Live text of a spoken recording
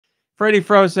Freddie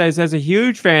Fro says, as a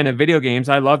huge fan of video games,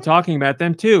 I love talking about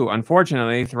them too.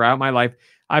 Unfortunately, throughout my life,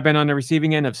 I've been on the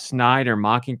receiving end of snide or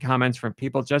mocking comments from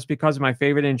people just because of my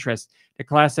favorite interest, the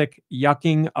classic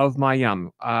yucking of my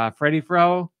yum. Freddie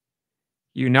Fro,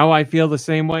 you know I feel the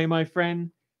same way, my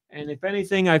friend. And if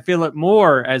anything, I feel it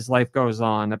more as life goes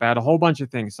on about a whole bunch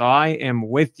of things. So I am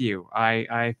with you.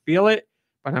 I feel it,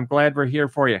 but I'm glad we're here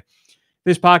for you.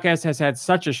 This podcast has had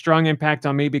such a strong impact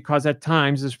on me because at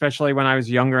times, especially when I was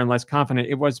younger and less confident,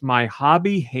 it was my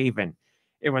hobby haven.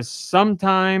 It was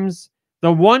sometimes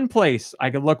the one place I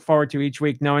could look forward to each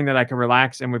week, knowing that I could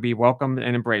relax and would be welcomed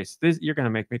and embraced. You're going to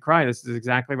make me cry. This is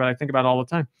exactly what I think about all the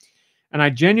time. And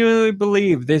I genuinely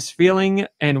believe this feeling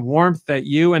and warmth that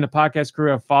you and the podcast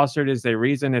crew have fostered is the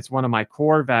reason it's one of my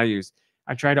core values.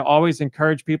 I try to always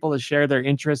encourage people to share their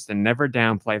interests and never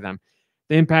downplay them.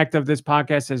 The impact of this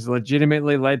podcast has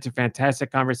legitimately led to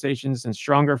fantastic conversations and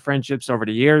stronger friendships over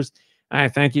the years. And I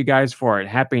thank you guys for it.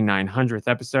 Happy 900th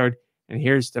episode. And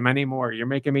here's to many more. You're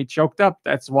making me choked up.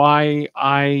 That's why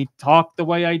I talk the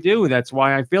way I do. That's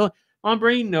why I feel it. My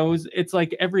brain knows it's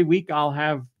like every week I'll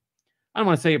have, I don't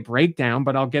want to say a breakdown,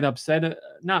 but I'll get upset,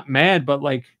 not mad, but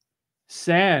like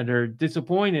sad or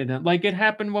disappointed. Like it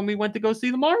happened when we went to go see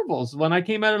the Marvels. When I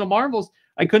came out of the Marvels,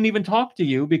 I couldn't even talk to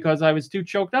you because I was too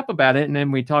choked up about it. And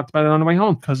then we talked about it on the way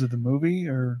home. Because of the movie,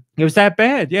 or it was that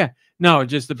bad? Yeah. No,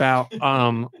 just about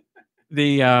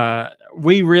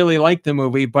we really liked the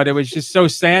movie, but it was just so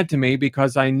sad to me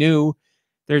because I knew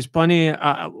there's plenty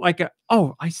I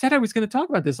said I was going to talk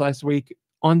about this last week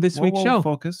on this week's show.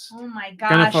 Focus. Oh my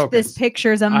gosh, this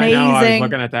picture's amazing. I know, I was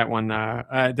looking at that one.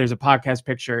 There's a podcast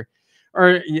picture,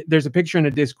 or there's a picture in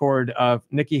the Discord of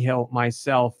Nikki Hill,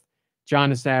 myself,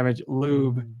 John the Savage,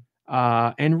 Lube,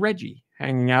 and Reggie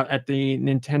hanging out at the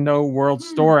Nintendo World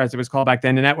Store, as it was called back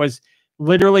then. And that was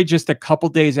literally just a couple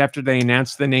days after they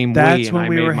announced the name Wii, and I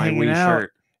made my Wii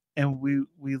shirt. And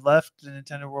we left the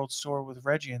Nintendo World Store with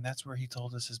Reggie, and that's where he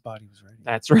told us his body was ready.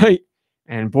 That's right.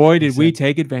 And boy, did we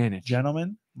take advantage.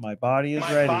 Gentlemen, my body is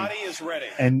ready. My body is ready.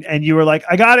 And you were like,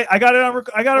 I got it on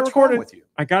I got it recorded with you.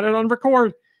 I got it on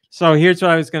record. So here's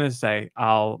what I was going to say.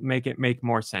 I'll make it make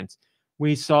more sense.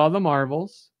 We saw the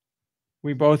Marvels.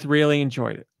 We both really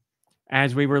enjoyed it.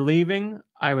 As we were leaving,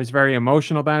 I was very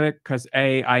emotional about it because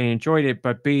A, I enjoyed it,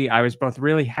 but B, I was both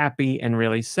really happy and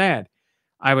really sad.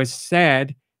 I was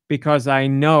sad because I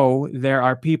know there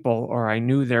are people, or I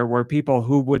knew there were people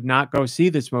who would not go see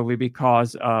this movie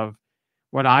because of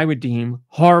what I would deem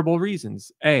horrible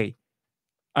reasons. A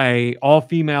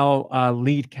all-female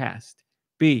lead cast.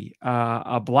 B,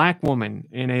 a black woman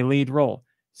in a lead role.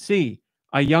 C,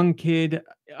 a young kid,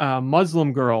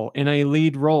 Muslim girl in a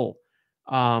lead role.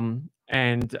 And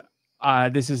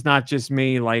this is not just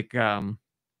me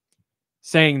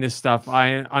saying this stuff.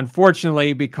 I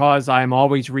unfortunately, because I'm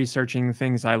always researching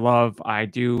things I love, I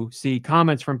do see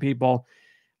comments from people,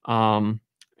 and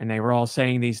they were all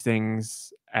saying these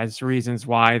things as reasons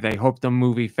why they hoped the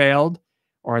movie failed,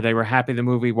 or they were happy the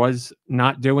movie was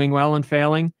not doing well and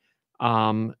failing.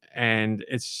 And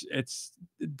it's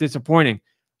disappointing.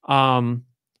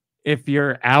 If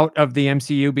you're out of the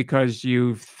MCU because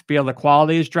you feel the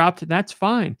quality has dropped, that's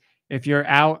fine. If you're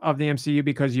out of the MCU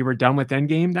because you were done with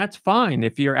Endgame, that's fine.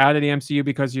 If you're out of the MCU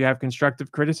because you have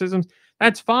constructive criticisms,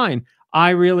 that's fine. I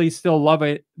really still love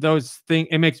it. Those things,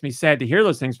 it makes me sad to hear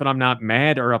those things, but I'm not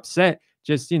mad or upset.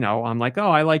 Just, I'm like, oh,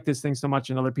 I like this thing so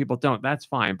much and other people don't. That's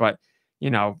fine. But,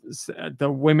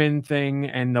 the women thing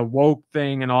and the woke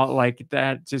thing and all like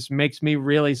that just makes me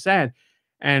really sad.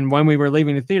 And when we were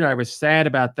leaving the theater, I was sad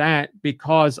about that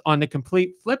because on the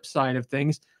complete flip side of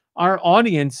things, our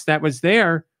audience that was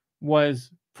there was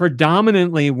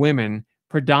predominantly women,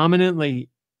 predominantly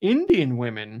Indian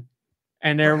women.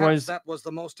 And there was that was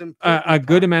the most important a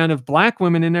good amount of black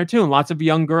women in there too. And lots of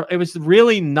young girls. It was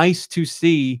really nice to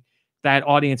see that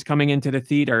audience coming into the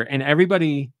theater, and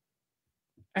everybody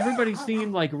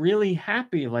seemed like really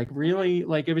happy, like really,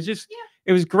 like it was just,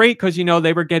 it was great. Cause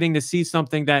they were getting to see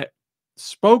something that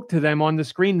spoke to them on the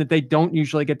screen that they don't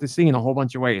usually get to see in a whole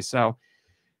bunch of ways. So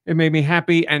it made me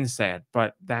happy and sad,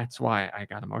 but that's why I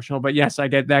got emotional. But yes, I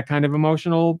get that kind of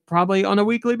emotional probably on a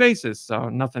weekly basis. So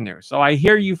nothing new. So I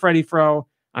hear you, Freddie Fro.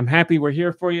 I'm happy we're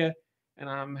here for you. And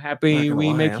I'm happy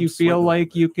we make you feel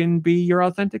like you can be your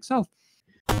authentic self.